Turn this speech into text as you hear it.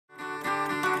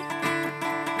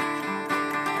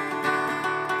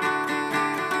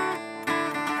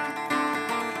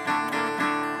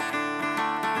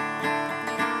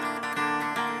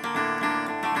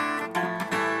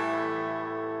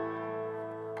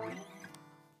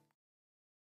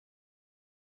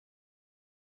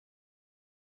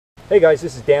Hey guys,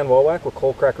 this is Dan Wowak with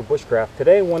Coalcracker Bushcraft.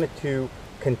 Today I wanted to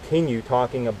continue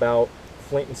talking about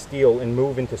flint and steel and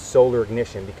move into solar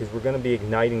ignition because we're going to be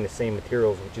igniting the same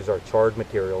materials, which is our charred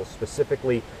materials,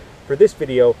 specifically for this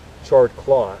video, charred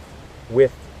cloth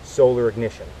with solar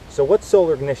ignition. So what's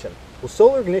solar ignition? Well,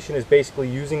 solar ignition is basically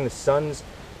using the sun's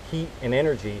heat and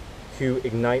energy to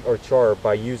ignite our char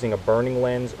by using a burning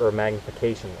lens or a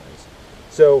magnification lens.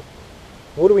 So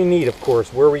what do we need, of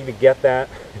course? Where are we going to get that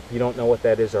if you don't know what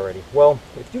that is already? Well,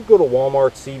 if you go to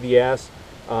Walmart, CVS,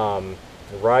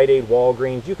 Rite Aid,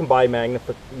 Walgreens, you can buy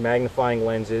magnifying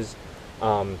lenses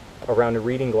around the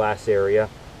reading glass area,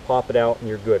 pop it out, and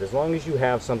you're good. As long as you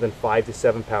have something 5 to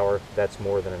 7 power, that's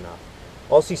more than enough.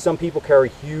 I'll see some people carry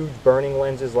huge burning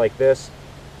lenses like this.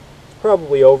 It's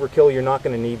probably overkill. You're not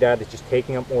going to need that. It's just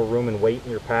taking up more room and weight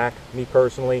in your pack. Me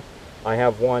personally, I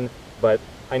have one, but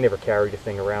I never carry the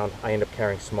thing around. I end up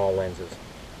carrying small lenses.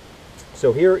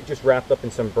 So here, just wrapped up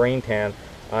in some brain tan,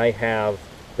 I have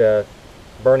the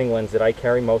burning lens that I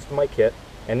carry most of my kit,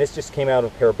 and this just came out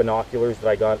of a pair of binoculars that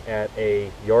I got at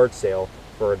a yard sale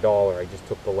for $1. I just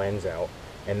took the lens out,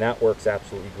 and that works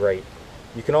absolutely great.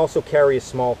 You can also carry a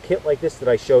small kit like this that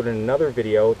I showed in another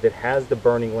video that has the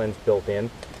burning lens built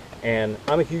in, and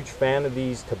I'm a huge fan of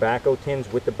these tobacco tins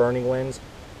with the burning lens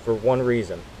for one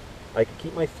reason. I can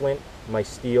keep my flint, my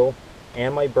steel,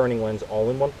 and my burning lens all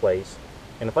in one place,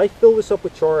 and if I fill this up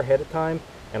with char ahead of time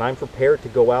and I'm prepared to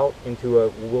go out into a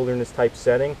wilderness type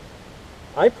setting,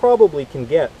 I probably can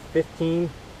get 15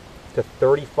 to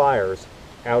 30 fires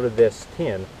out of this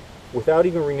tin without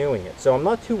even renewing it. So I'm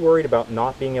not too worried about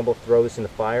not being able to throw this in the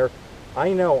fire.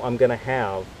 I know I'm going to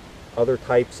have other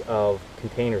types of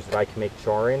containers that I can make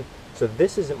char in, so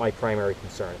this isn't my primary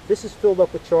concern. If this is filled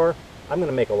up with char, I'm going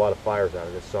to make a lot of fires out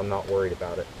of this, so I'm not worried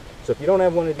about it. So if you don't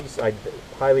have one of these, I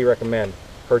highly recommend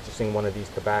purchasing one of these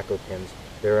tobacco tins.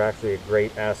 They're actually a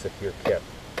great asset to your kit.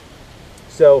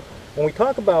 So when we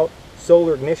talk about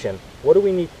solar ignition, what do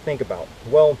we need to think about?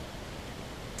 Well,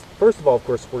 first of all, of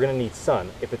course, we're going to need sun.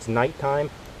 If it's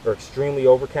nighttime or extremely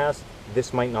overcast,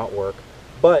 this might not work.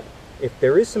 But if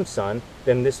there is some sun,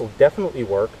 then this will definitely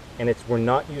work, and we're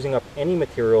not using up any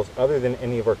materials other than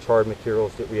any of our charred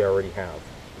materials that we already have.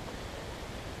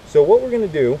 So what we're going to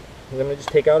do is I'm going to just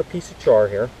take out a piece of char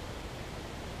here.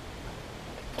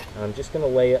 And I'm just going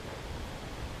to lay it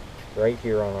right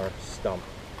here on our stump.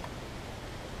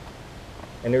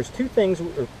 And there's two things,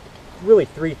 or really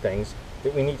three things,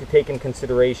 that we need to take in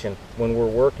consideration when we're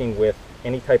working with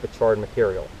any type of charred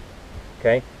material.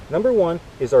 Okay? Number one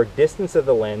is our distance of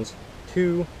the lens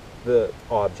to the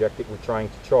object that we're trying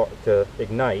to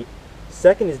ignite.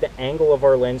 Second is the angle of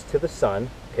our lens to the sun.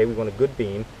 Okay, we want a good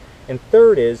beam. And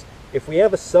third is, if we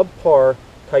have a subpar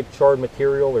type charred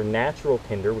material or natural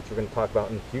tinder, which we're going to talk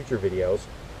about in future videos,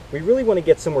 we really want to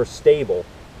get somewhere stable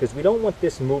because we don't want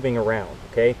this moving around.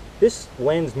 Okay, this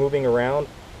lens moving around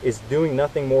is doing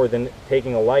nothing more than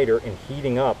taking a lighter and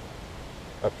heating up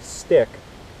a stick.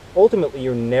 Ultimately,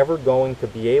 you're never going to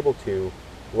be able to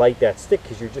light that stick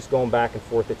because you're just going back and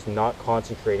forth. It's not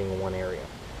concentrating in one area.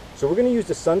 So we're going to use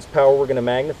the sun's power. We're going to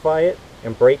magnify it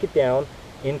and break it down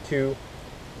into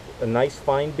a nice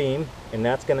fine beam, and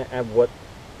that's going to add what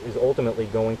is ultimately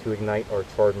going to ignite our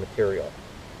charred material.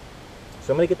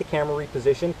 So I'm going to get the camera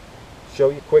repositioned, show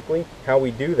you quickly how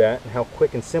we do that and how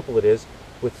quick and simple it is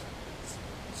with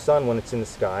sun when it's in the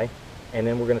sky, and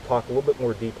then we're going to talk a little bit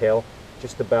more detail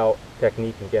just about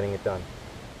technique and getting it done.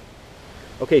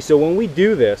 Okay, so when we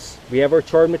do this, we have our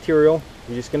charred material.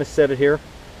 We're just going to set it here.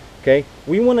 Okay,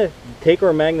 we want to take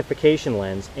our magnification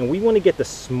lens and we want to get the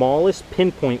smallest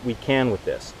pinpoint we can with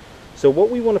this. So what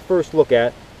we want to first look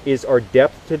at is our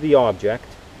depth to the object.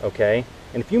 Okay,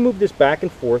 and if you move this back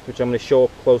and forth, which I'm going to show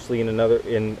up closely in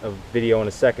a video in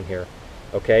a second here,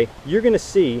 okay, you're going to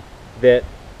see that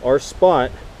our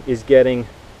spot is getting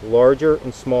larger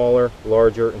and smaller,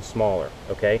 larger and smaller.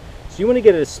 Okay, so you want to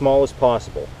get it as small as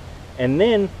possible, and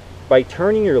then by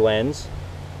turning your lens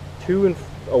to and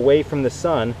away from the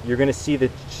sun, you're going to see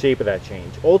the shape of that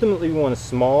change. Ultimately, we want a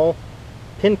small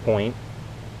pinpoint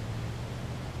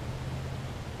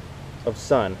of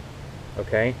sun.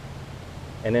 Okay,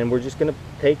 and then we're just going to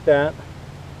take that,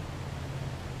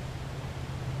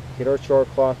 hit our char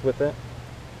cloth with it,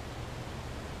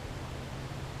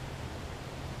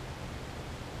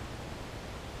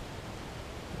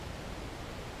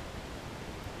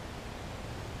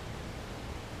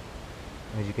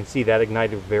 as you can see, that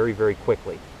ignited very, very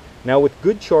quickly. Now with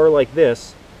good char like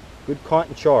this, good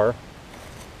cotton char,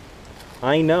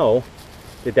 I know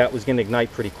that that was going to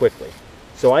ignite pretty quickly.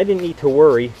 So I didn't need to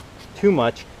worry too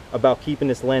much about keeping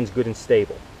this lens good and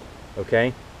stable.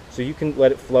 Okay, So you can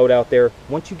let it float out there.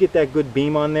 Once you get that good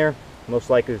beam on there, most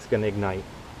likely it's going to ignite.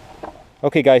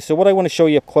 Okay guys, so what I want to show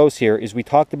you up close here is we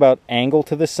talked about angle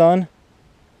to the sun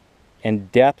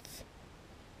and depth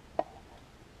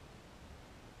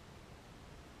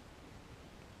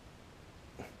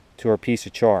to our piece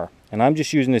of char. And I'm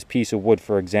just using this piece of wood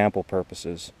for example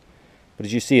purposes. But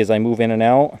as you see, as I move in and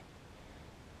out,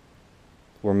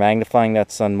 we're magnifying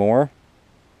that sun more.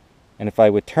 And if I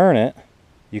would turn it,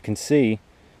 you can see,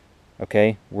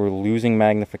 okay, we're losing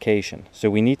magnification.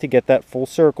 So we need to get that full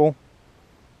circle,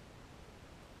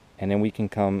 and then we can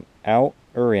come out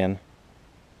or in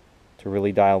to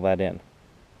really dial that in.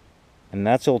 And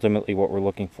that's ultimately what we're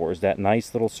looking for, is that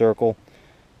nice little circle,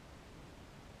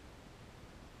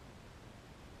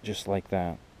 just like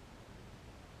that.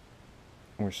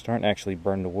 And we're starting to actually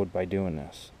burn the wood by doing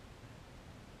this.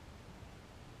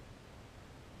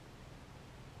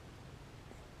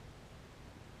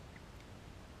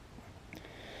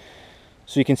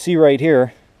 So you can see right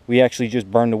here, we actually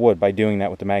just burned the wood by doing that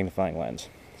with the magnifying lens.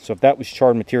 So if that was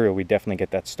charred material, we'd definitely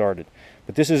get that started.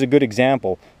 But this is a good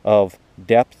example of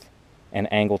depth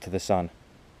and angle to the sun.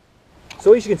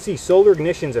 So as you can see, solar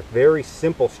ignition is a very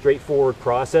simple, straightforward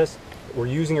process. We're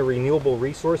using a renewable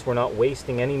resource. We're not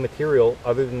wasting any material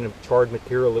other than the charred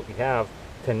material that we have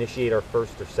to initiate our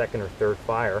first or second or third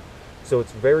fire. So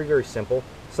it's very, very simple.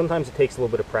 Sometimes it takes a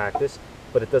little bit of practice,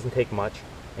 but it doesn't take much.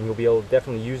 And you'll be able to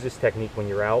definitely use this technique when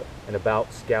you're out and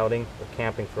about scouting or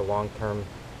camping for a long-term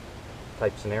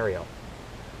type scenario.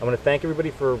 I want to thank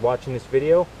everybody for watching this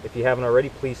video. If you haven't already,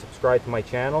 please subscribe to my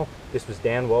channel. This was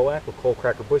Dan Wowak with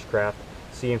Coalcracker Bushcraft.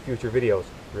 See you in future videos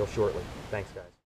real shortly. Thanks, guys.